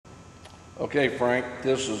Okay, Frank,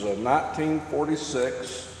 this is a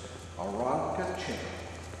 1946 Aeronica-champ.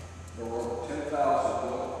 There were over 10,000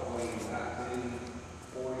 built between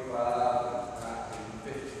 1945 and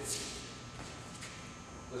 1950.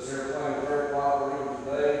 This airplane is very popular even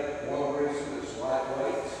today. One reason it's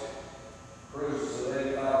lightweight, cruises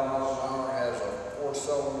at 85 miles an hour, has a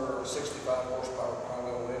 4-cylinder, 65 horsepower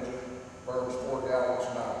Continental engine, burns 4 gallons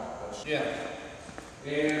an hour. That's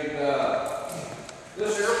and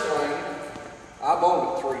this airplane, I've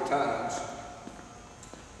owned it 3 times.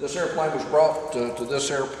 This airplane was brought to this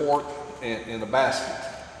airport in a basket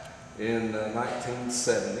in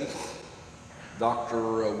 1970.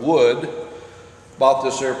 Dr. Wood bought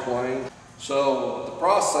this airplane. So the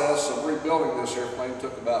process of rebuilding this airplane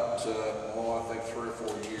took about, I think 3 or 4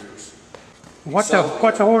 years. What's the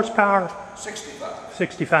horsepower? 65.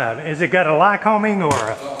 65. Has it got a Lycoming or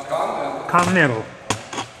a Continental?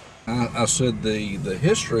 I said the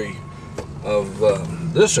history of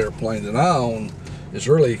this airplane that I own is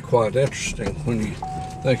really quite interesting when you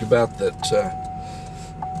think about that.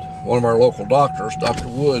 One of our local doctors, Dr.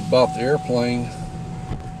 Wood, bought the airplane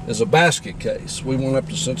as a basket case. We went up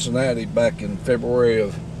to Cincinnati back in February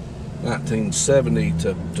of 1970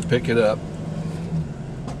 to pick it up.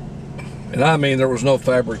 And I mean, there was no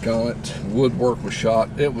fabric on it. Woodwork was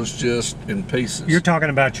shot. It was just in pieces. You're talking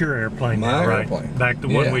about your airplane now, right? Airplane. Back the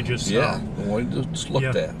one we just saw. Yeah, the one we just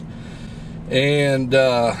looked at. And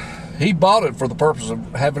he bought it for the purpose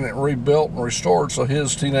of having it rebuilt and restored so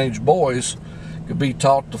his teenage boys could be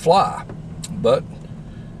taught to fly. But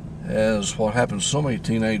as what happens to so many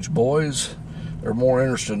teenage boys, they're more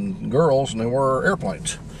interested in girls than they were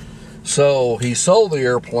airplanes. So he sold the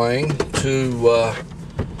airplane to a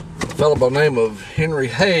fellow by the name of Henry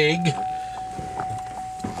Haig,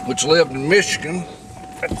 which lived in Michigan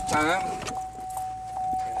at the time.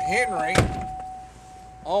 And Henry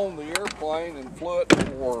owned the airplane and flew it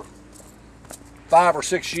for 5 or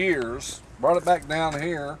 6 years, brought it back down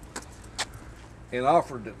here and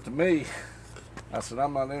offered it to me. I said,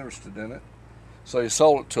 I'm not interested in it. So he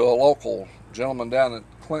sold it to a local gentleman down at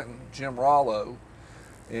Clinton, Jim Rollo.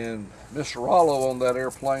 And Mr. Rollo owned that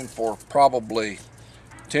airplane for probably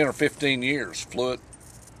 10 or 15 years, flew it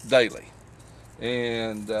daily.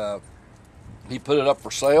 And he put it up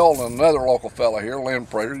for sale, and another local fellow here, Lynn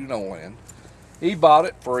Prater, you know Lynn, he bought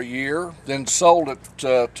it for a year, then sold it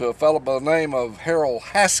to a fellow by the name of Harold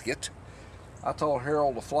Haskett. I told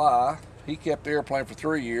Harold to fly. He kept the airplane for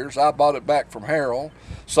 3 years. I bought it back from Harold,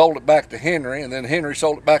 sold it back to Henry, and then Henry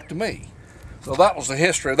sold it back to me. So that was the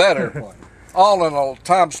history of that airplane. All in a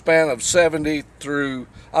time span of 70 through,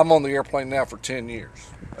 I'm on the airplane now for 10 years.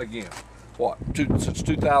 Again, since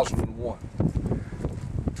 2001.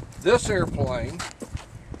 This airplane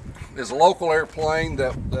is a local airplane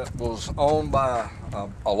that was owned by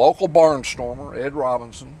a local barnstormer, Ed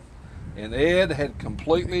Robinson. And Ed had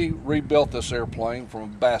completely rebuilt this airplane from a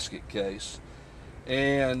basket case.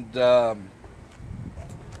 And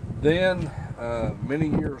then many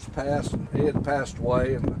years passed, and Ed passed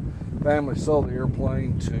away, and the family sold the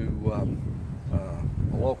airplane to a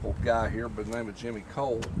local guy here by the name of Jimmy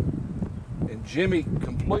Cole. And Jimmy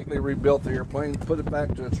completely rebuilt the airplane, put it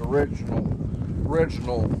back to its original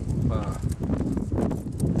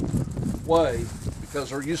way, because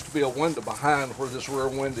there used to be a window behind where this rear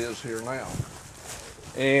window is here now.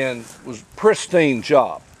 And it was a pristine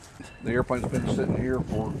job. The airplane's been sitting here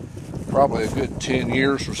for probably a good 10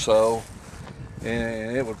 years or so,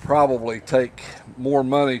 and it would probably take more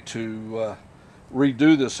money to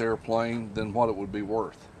redo this airplane than what it would be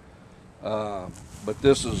worth. But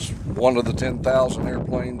this is one of the 10,000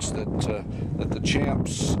 airplanes that the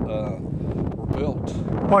Champs were built.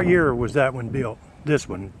 What year was that one built? This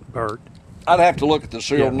one, Bert? I'd have to look at the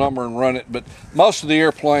serial number and run it, but most of the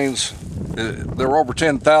airplanes, there were over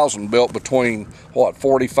 10,000 built between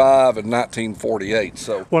 45 and 1948.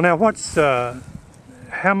 So. Well, now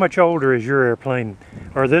how much older is your airplane,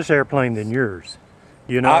 or this airplane, than yours?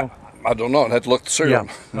 You know? I don't know. I'd have to look at the serial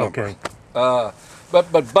number. Okay.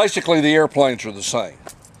 But basically the airplanes are the same.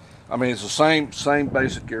 I mean, it's the same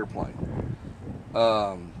basic airplane.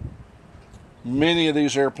 Many of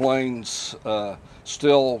these airplanes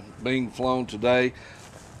still being flown today.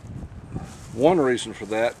 One reason for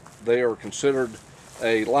that, they are considered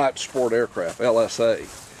a light sport aircraft, LSA,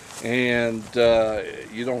 and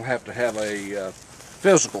you don't have to have a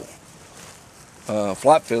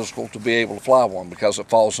flight physical to be able to fly one, because it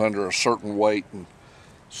falls under a certain weight and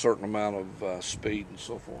certain amount of speed and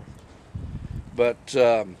so forth. But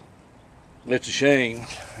it's a shame.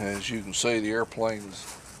 As you can see, the airplane's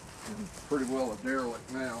pretty well a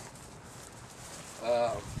derelict now.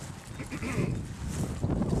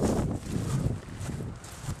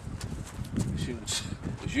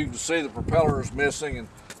 As you can see, the propeller is missing, and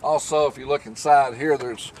also if you look inside here,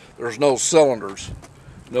 there's no cylinders,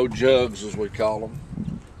 no jugs as we call them,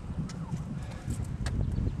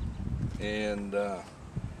 and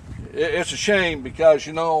it's a shame because,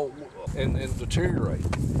 you know, and deteriorate.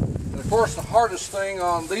 And of course, the hardest thing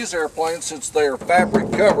on these airplanes, since they're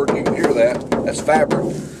fabric covered, you can hear that's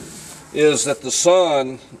fabric, is that the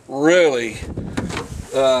sun really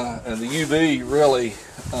and the UV really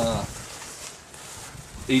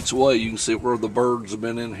eats away. You can see where the birds have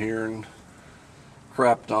been in here and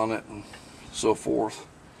crapped on it and so forth.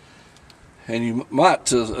 And you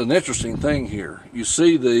might, an interesting thing here, you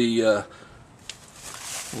see the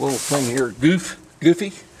little thing here,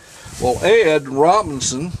 Goofy. Well, Ed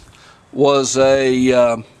Robinson was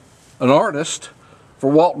an artist for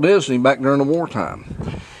Walt Disney back during the wartime.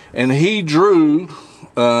 And he drew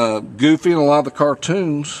Goofy and a lot of the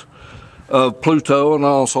cartoons of Pluto and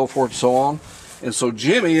all so forth and so on. And so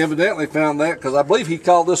Jimmy evidently found that, because I believe he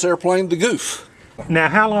called this airplane the Goof. Now,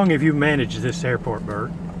 how long have you managed this airport,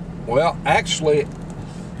 Bert? Well, actually...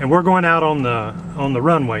 And we're going out on the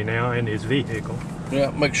runway now in his vehicle. Yeah,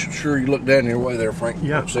 make sure you look down your way there, Frank.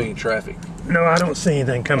 Yeah. Don't see any traffic. No, I don't see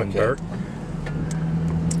anything coming, Okay. Bert.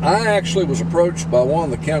 I actually was approached by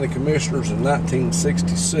one of the county commissioners in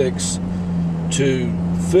 1966 to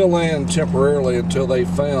fill in temporarily until they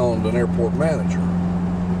found an airport manager.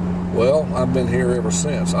 Well, I've been here ever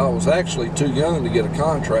since. I was actually too young to get a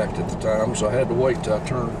contract at the time, so I had to wait till I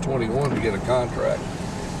turned 21 to get a contract.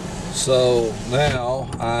 So now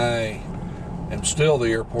I am still the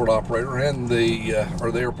airport operator and the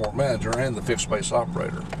airport manager and the fixed base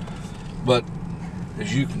operator. But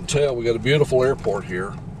as you can tell, we got a beautiful airport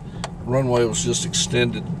here. The runway was just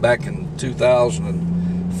extended back in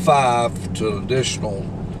 2005 to an additional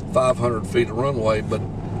 500 feet of runway, but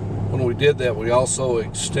when we did that, we also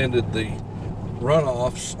extended the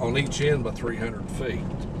runoffs on each end by 300 feet.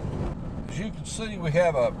 As you can see, we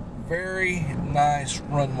have a very nice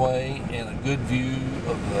runway and a good view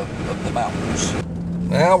of the mountains.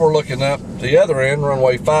 Now we're looking up the other end,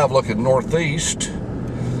 runway 5, looking northeast.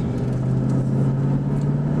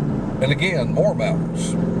 And again, more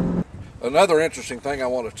mountains. Another interesting thing I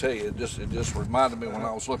want to tell you, it just reminded me when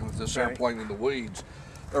I was looking at this airplane in the weeds,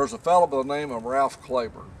 there was a fellow by the name of Ralph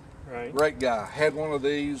Claiborne. Right. Great guy. Had one of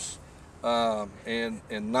these in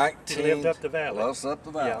 19... He lived up the valley. Lives up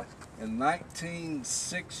the valley. Yeah. In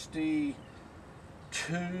 1962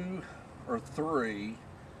 or 3,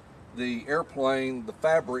 the airplane, the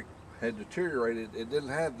fabric had deteriorated. It didn't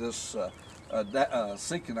have this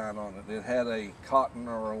seconite on it. It had a cotton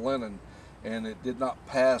or a linen, and it did not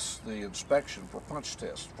pass the inspection for punch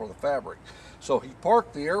test for the fabric. So he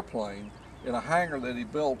parked the airplane in a hangar that he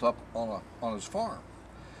built up on his farm.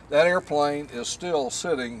 That airplane is still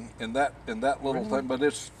sitting in that little thing, but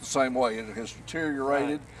it's the same way. It has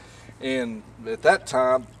deteriorated, and at that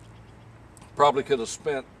time, probably could have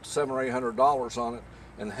spent $700 or $800 on it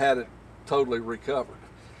and had it totally recovered.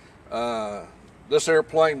 This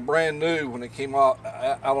airplane, brand new, when it came out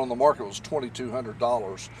on the market, was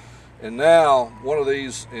 $2,200. And now, one of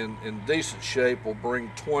these in decent shape will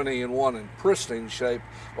bring 20, and one in pristine shape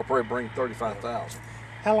will probably bring $35,000.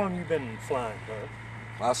 How long you been flying, Bert?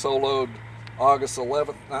 I soloed August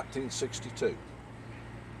 11th, 1962.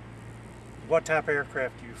 What type of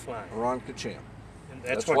aircraft do you fly? Aeronica-champ. And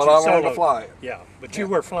That's what what you I learned to soloed. fly it. Yeah, but you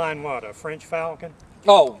were flying what, a French Falcon?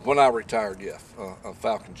 Oh, when I retired, yeah, a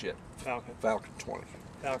Falcon jet. Falcon 20.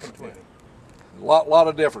 Falcon 20. Lot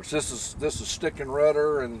of difference. This is stick and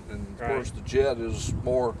rudder, and of Right. course the jet is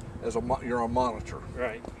more as you're a monitor,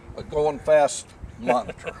 Right. a going fast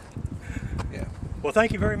monitor. Yeah. Well,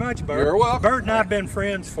 thank you very much, Bert. You're welcome. Bert and I've been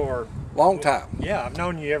friends for, Long time. yeah, I've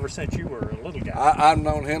known you ever since you were a little guy. I've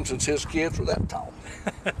known him since his kids were that tall,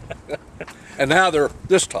 and now they're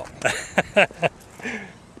this tall.